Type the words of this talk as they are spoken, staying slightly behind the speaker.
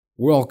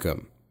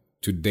Welcome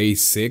to day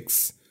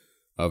 6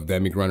 of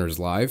Demic Runner's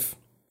life.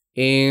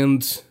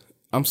 And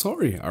I'm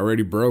sorry, I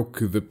already broke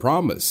the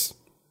promise.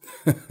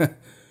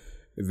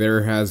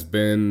 There has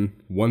been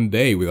one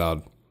day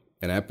without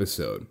an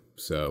episode,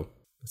 so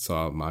it's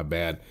all my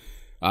bad.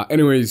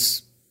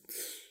 Anyways,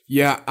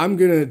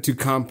 to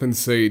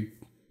compensate,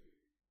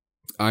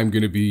 I'm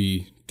gonna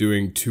be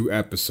doing 2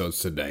 episodes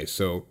today.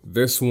 So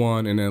this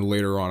one, and then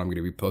later on I'm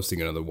gonna be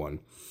posting another one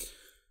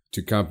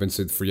to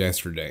compensate for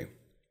yesterday.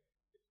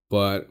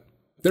 But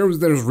there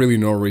was really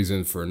no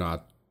reason for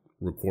not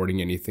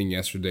recording anything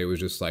yesterday. It was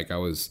just like I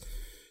was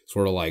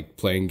sort of like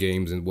playing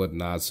games and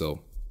whatnot, so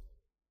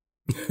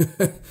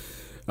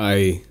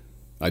I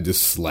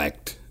just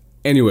slacked.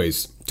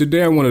 Anyways,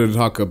 today I wanted to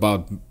talk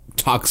about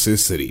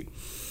toxicity.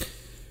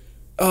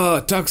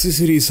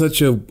 Toxicity is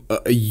such a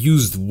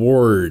used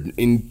word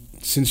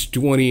since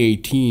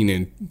 2018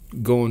 and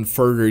going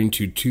further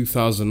into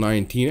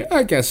 2019.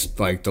 I guess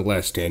like the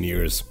last 10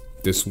 years,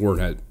 this word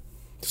had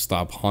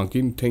stopped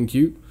honking. Thank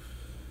you.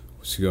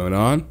 What's going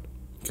on?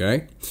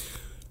 Okay.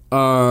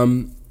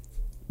 But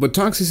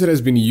toxicity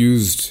has been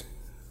used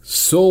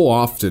so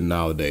often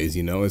nowadays,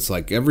 it's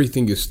like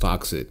everything is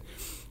toxic,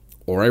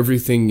 or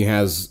everything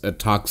has a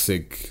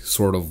toxic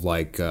sort of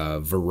like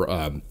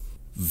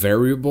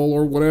variable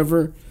or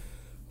whatever.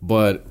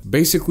 But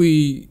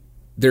basically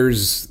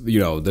there's,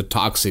 the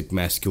toxic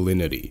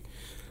masculinity,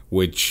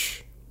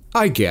 which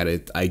I get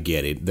it,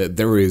 that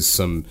there is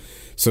some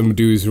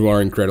dudes who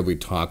are incredibly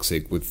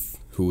toxic with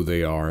who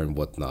they are and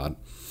whatnot.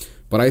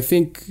 But I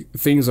think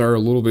things are a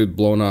little bit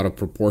blown out of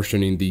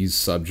proportion in these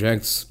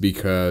subjects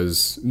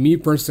because me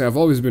personally, I've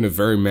always been a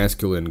very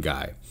masculine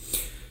guy.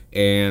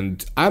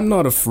 And I'm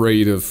not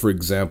afraid of, for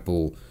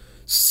example,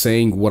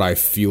 saying what I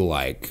feel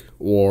like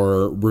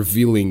or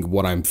revealing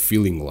what I'm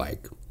feeling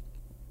like.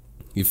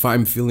 If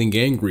I'm feeling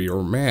angry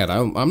or mad, I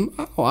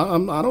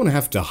don't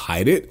have to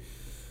hide it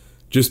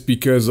just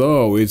because,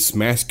 it's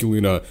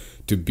masculine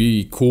to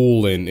be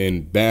cool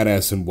and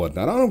badass and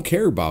whatnot. I don't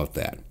care about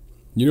that.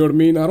 You know what I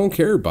mean? I don't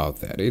care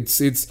about that.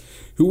 It's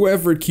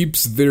whoever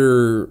keeps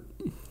their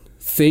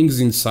things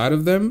inside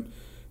of them,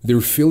 their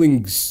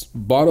feelings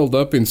bottled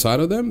up inside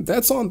of them,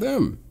 that's on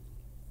them.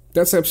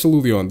 That's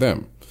absolutely on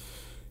them.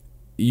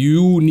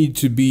 You need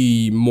to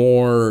be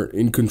more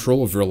in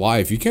control of your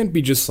life. You can't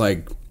be just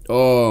like,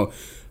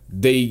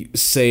 they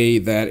say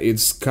that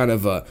it's kind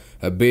of a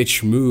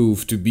bitch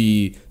move to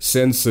be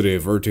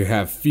sensitive or to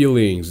have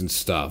feelings and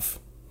stuff.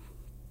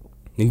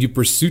 And you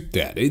pursue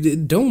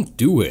that. Don't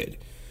do it.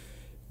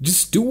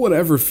 Just do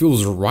whatever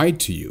feels right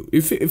to you.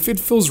 If it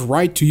feels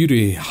right to you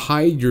to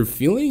hide your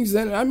feelings,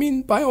 then,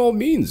 by all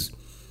means,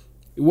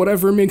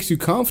 whatever makes you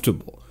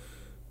comfortable.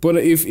 But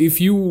if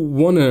you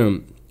want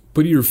to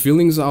put your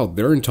feelings out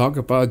there and talk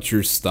about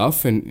your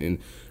stuff and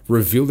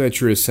reveal that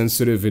you're a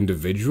sensitive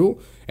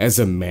individual as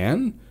a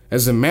man,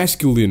 as a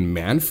masculine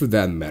man for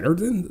that matter,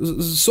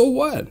 then so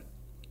what?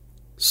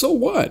 So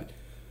what?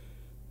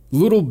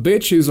 Little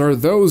bitches are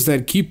those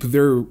that keep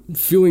their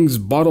feelings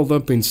bottled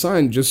up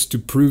inside just to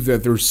prove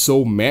that they're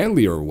so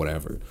manly or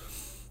whatever.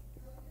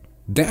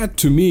 That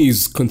to me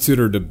is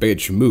considered a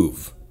bitch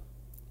move,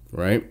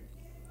 right?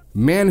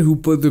 Men who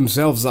put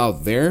themselves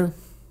out there,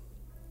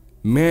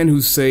 men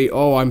who say,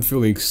 I'm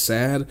feeling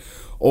sad,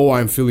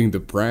 I'm feeling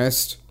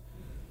depressed,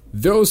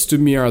 those to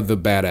me are the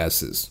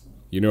badasses.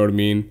 You know what I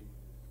mean?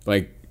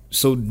 Like,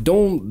 so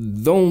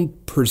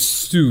don't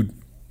pursue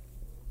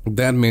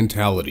that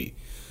mentality.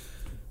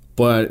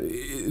 But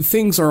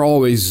things are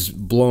always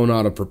blown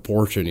out of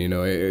proportion,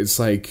 It's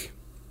like,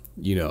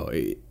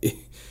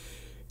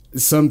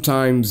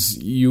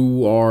 sometimes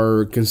you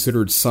are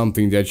considered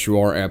something that you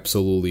are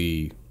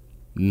absolutely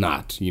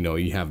not.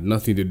 You have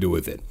nothing to do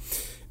with it.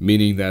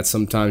 Meaning that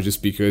sometimes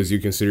just because you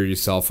consider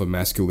yourself a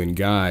masculine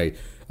guy,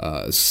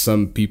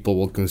 some people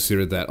will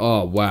consider that,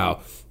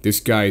 wow, this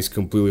guy is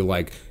completely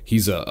like,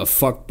 he's a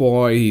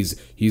fuckboy,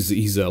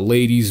 he's a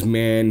ladies'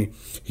 man,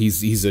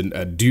 he's a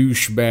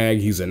douchebag,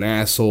 he's an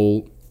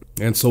asshole,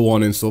 and so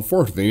on and so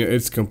forth.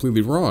 It's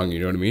completely wrong, you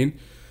know what I mean?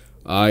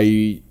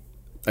 I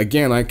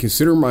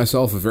consider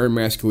myself a very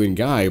masculine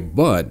guy,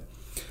 but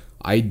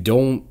I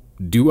don't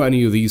do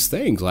any of these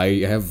things. I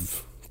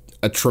have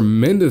a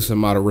tremendous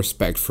amount of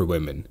respect for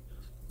women.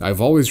 I've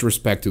always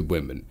respected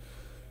women.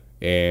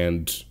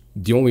 And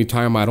the only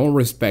time I don't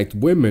respect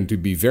women, to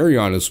be very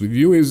honest with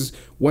you, is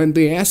when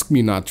they ask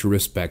me not to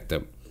respect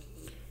them.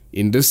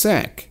 In the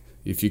sack,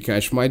 if you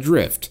catch my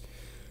drift.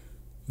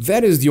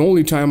 That is the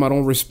only time I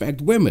don't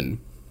respect women.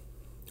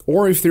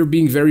 Or if they're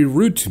being very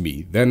rude to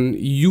me, then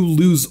you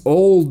lose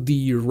all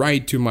the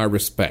right to my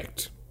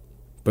respect.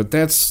 But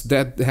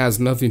that has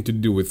nothing to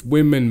do with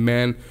women,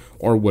 men,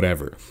 or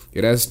whatever.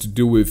 It has to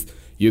do with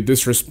you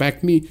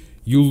disrespect me,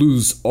 you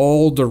lose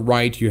all the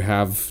right you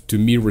have to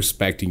me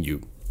respecting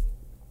you.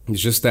 It's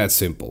just that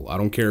simple. I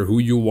don't care who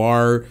you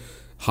are,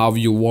 how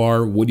you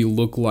are, what you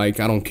look like.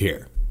 I don't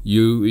care.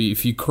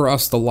 If you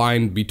cross the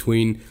line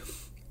between,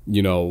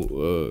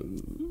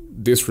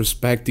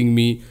 disrespecting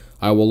me,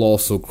 I will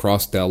also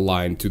cross that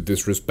line to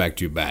disrespect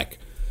you back.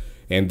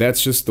 And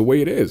that's just the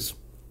way it is.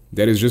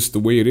 That is just the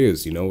way it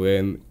is,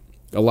 and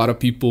a lot of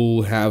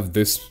people have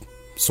this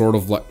sort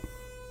of like,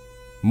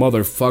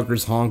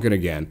 motherfuckers honking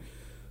again.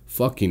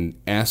 Fucking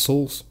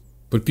assholes.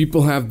 But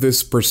people have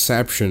this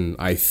perception,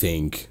 I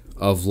think,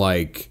 of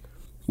like,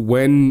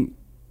 when...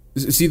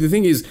 See, the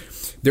thing is,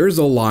 there's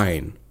a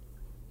line.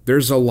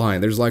 There's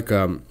like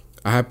a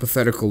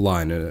hypothetical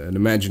line, an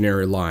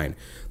imaginary line,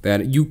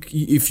 that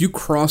if you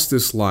cross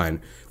this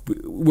line,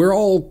 we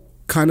all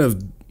have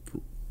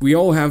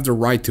the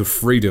right to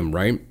freedom,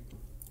 right?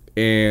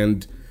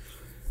 And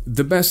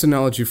the best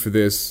analogy for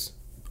this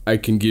I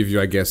can give you,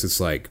 I guess, it's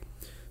like,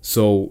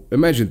 so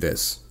imagine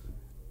this.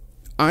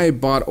 I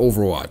bought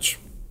Overwatch,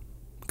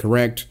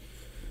 correct?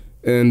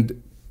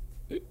 And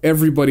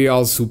everybody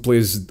else who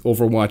plays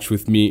Overwatch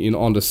with me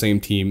on the same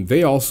team,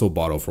 they also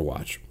bought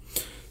Overwatch.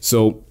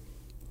 So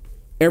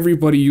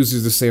everybody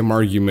uses the same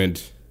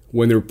argument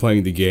when they're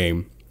playing the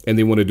game, and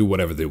they want to do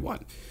whatever they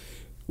want.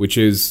 Which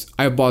is,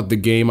 I bought the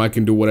game, I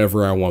can do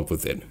whatever I want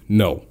with it.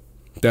 No,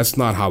 that's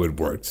not how it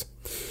works.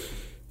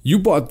 You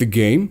bought the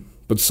game,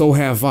 but so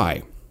have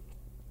I.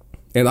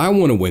 And I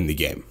want to win the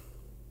game.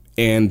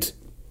 And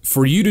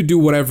for you to do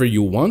whatever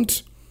you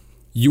want,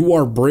 you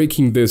are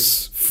breaking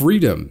this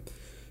freedom,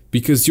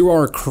 because you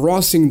are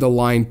crossing the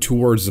line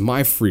towards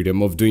my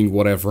freedom of doing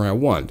whatever I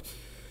want.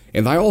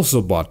 And I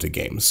also bought the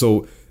game.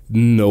 So,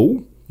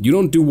 no, you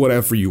don't do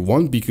whatever you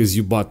want because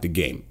you bought the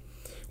game.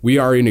 We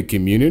are in a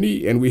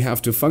community, and we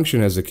have to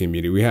function as a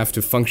community. We have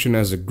to function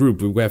as a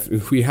group.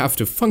 We have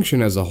to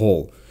function as a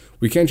whole.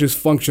 We can't just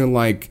function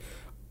like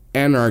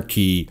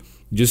anarchy,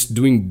 just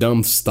doing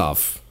dumb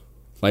stuff,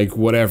 like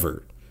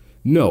whatever.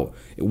 No,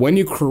 when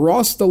you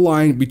cross the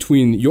line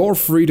between your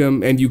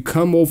freedom and you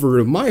come over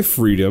to my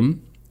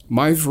freedom,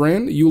 my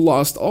friend, you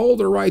lost all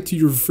the right to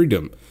your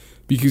freedom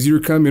because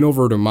you're coming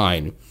over to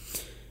mine.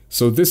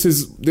 So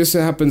this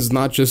happens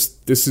not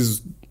just, this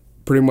is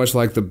pretty much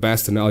like the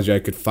best analogy I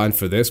could find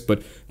for this,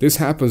 but this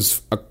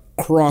happens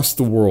across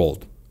the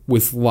world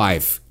with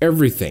life,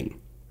 everything.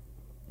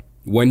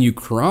 When you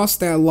cross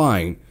that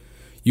line,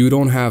 you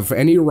don't have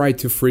any right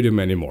to freedom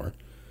anymore.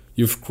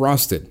 You've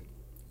crossed it.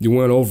 You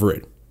went over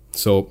it.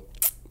 So,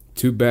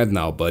 too bad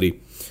now, buddy.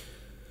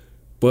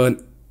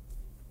 But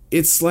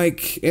it's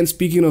like, and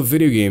speaking of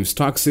video games,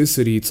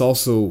 toxicity, it's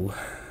also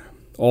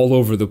all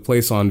over the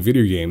place on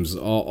video games,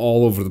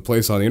 all over the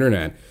place on the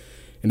internet.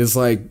 And it's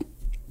like,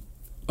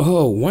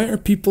 oh, why are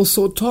people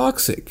so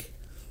toxic?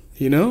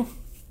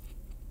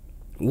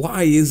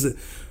 Why is it?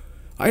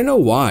 I know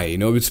why,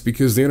 it's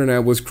because the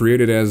internet was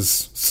created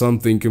as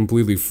something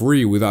completely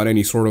free without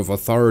any sort of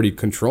authority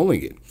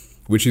controlling it,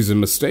 which is a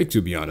mistake,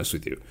 to be honest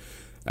with you.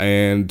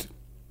 And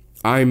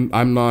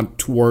I'm not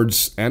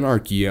towards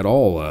anarchy at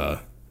all,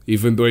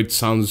 even though it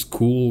sounds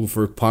cool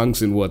for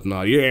punks and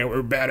whatnot. Yeah,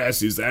 we're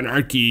badasses,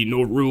 anarchy,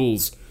 no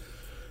rules.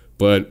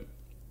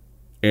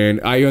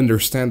 And I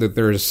understand that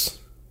there's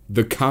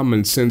the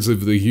common sense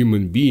of the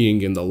human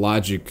being and the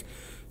logic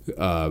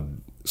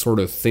sort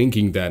of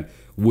thinking that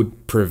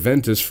would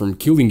prevent us from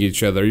killing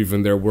each other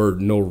even there were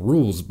no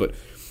rules. But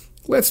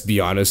let's be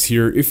honest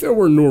here, if there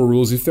were no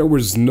rules, if there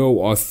was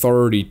no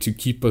authority to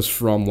keep us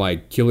from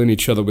like killing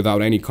each other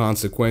without any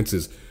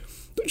consequences,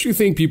 don't you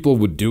think people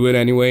would do it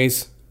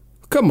anyways?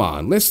 Come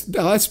on,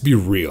 let's be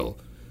real.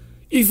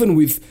 Even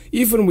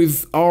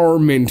with our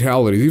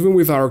mentalities, even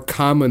with our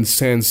common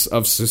sense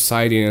of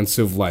society and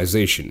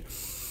civilization,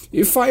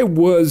 if I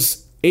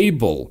was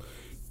able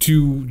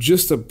to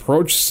just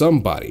approach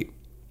somebody,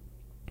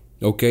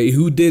 okay,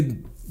 who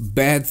did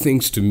bad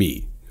things to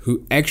me,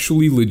 who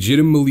actually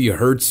legitimately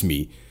hurts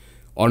me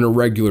on a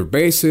regular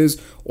basis,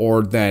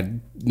 or that,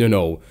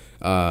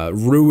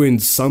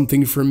 ruined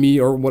something for me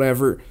or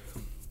whatever,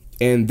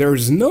 and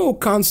there's no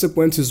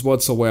consequences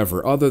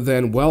whatsoever other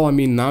than, well, I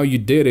mean, now you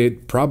did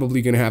it,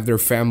 probably gonna have their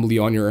family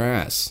on your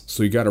ass,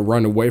 so you gotta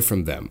run away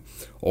from them,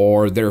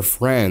 or their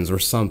friends or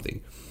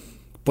something.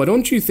 But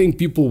don't you think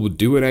people would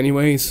do it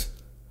anyways?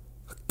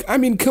 I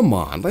mean, come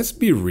on, let's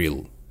be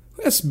real.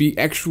 Let's be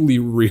actually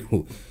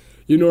real.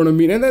 You know what I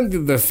mean? And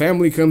then the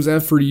family comes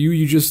after you,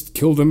 you just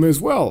kill them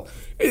as well.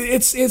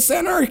 It's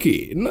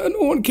anarchy. No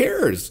one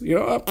cares.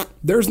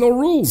 There's no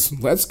rules.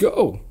 Let's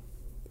go.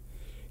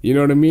 You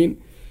know what I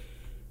mean?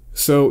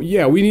 So,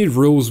 yeah, we need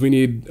rules, we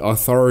need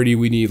authority,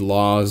 we need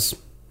laws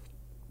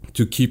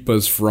to keep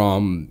us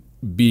from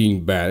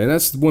being bad. And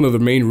that's one of the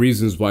main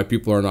reasons why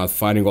people are not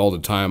fighting all the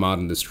time out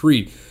in the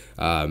street.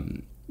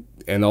 And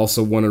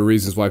also one of the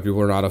reasons why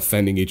people are not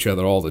offending each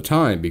other all the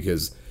time,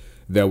 because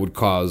that would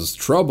cause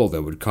trouble,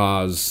 that would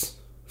cause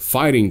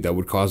fighting, that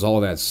would cause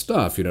all that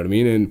stuff, you know what I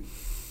mean? And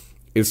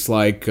it's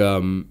like,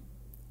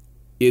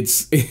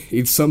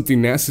 it's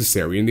something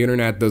necessary, and the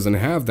internet doesn't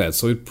have that,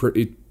 so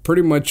it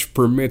pretty much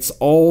permits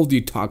all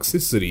the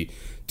toxicity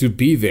to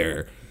be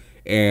there.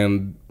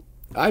 And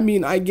I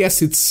mean, I guess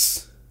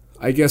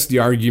the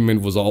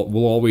argument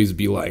will always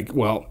be like,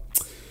 well,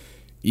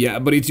 yeah,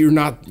 but you're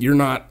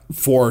not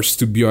forced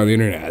to be on the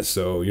internet,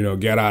 so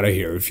get out of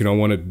here if you don't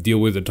want to deal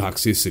with the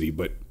toxicity.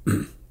 But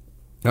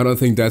I don't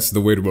think that's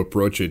the way to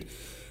approach it,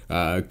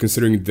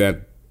 considering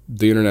that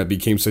the internet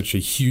became such a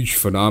huge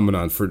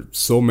phenomenon for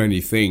so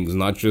many things,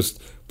 not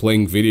just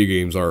playing video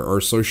games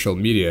or social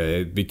media.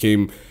 It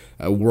became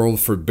a world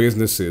for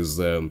businesses,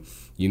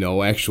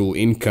 actual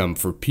income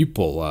for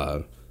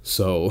people.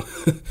 So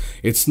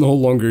it's no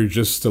longer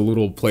just a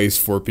little place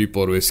for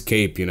people to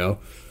escape,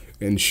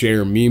 and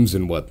share memes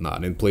and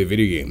whatnot and play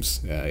video games.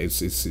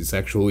 It's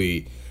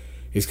actually,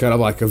 it's kind of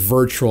like a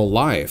virtual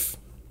life,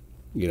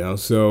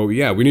 So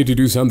yeah, we need to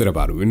do something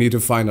about it. We need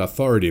to find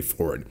authority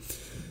for it.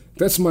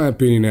 That's my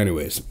opinion,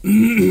 anyways.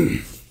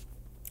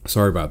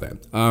 Sorry about that.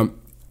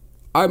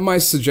 My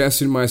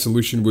suggestion, my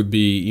solution would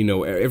be,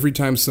 every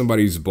time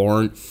somebody's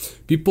born,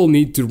 people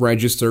need to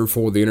register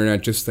for the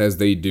internet just as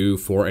they do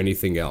for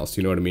anything else.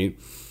 You know what I mean?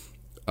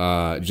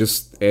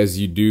 Just as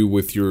you do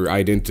with your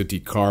identity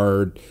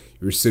card,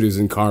 your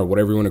citizen card,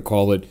 whatever you want to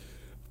call it.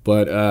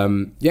 But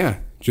yeah,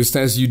 just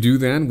as you do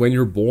that when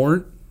you're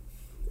born,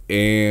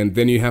 and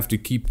then you have to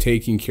keep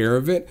taking care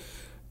of it,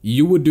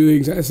 you would do the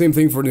exact same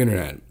thing for the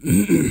internet.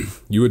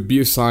 You would be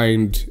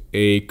assigned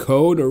a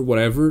code or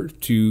whatever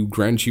to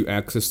grant you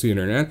access to the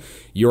internet.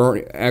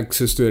 Your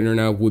access to the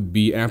internet would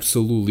be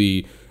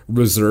absolutely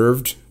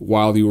reserved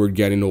while you were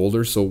getting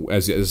older. So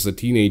as a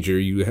teenager,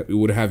 you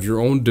would have your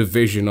own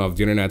division of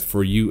the internet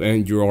for you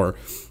and your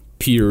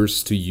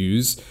peers to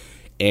use.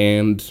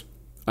 And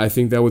I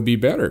think that would be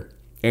better.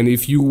 And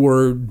if you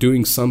were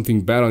doing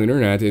something bad on the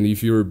internet, and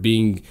if you were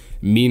being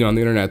mean on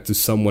the internet to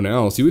someone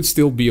else, you would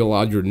still be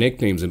allowed your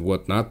nicknames and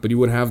whatnot, but you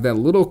would have that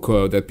little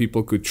code that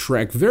people could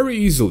track very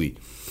easily.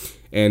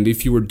 And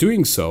if you were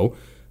doing so,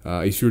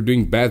 if you were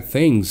doing bad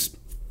things,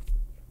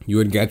 you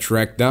would get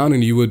tracked down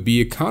and you would be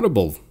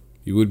accountable.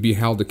 You would be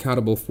held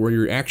accountable for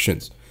your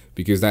actions,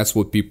 because that's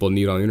what people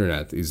need on the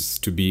internet, is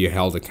to be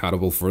held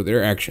accountable for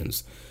their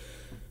actions.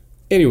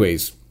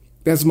 Anyways,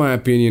 that's my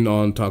opinion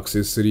on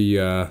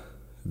toxicity,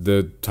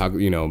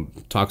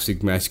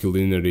 toxic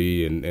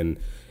masculinity and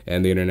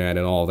the internet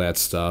and all that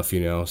stuff.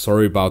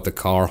 Sorry about the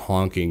car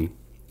honking.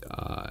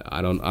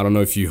 I don't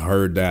know if you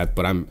heard that,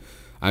 but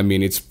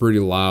it's pretty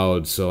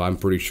loud, so I'm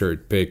pretty sure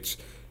it picked.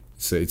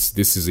 So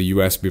this is a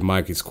USB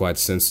mic. It's quite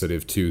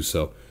sensitive too.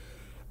 So,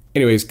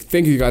 anyways,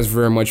 thank you guys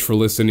very much for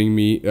listening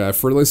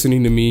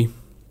to me,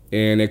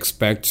 and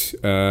expect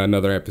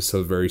another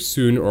episode very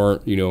soon.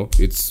 Or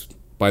it's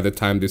by the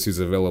time this is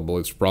available,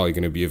 it's probably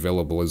going to be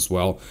available as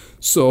well.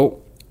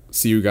 So,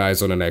 see you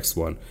guys on the next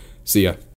one. See ya.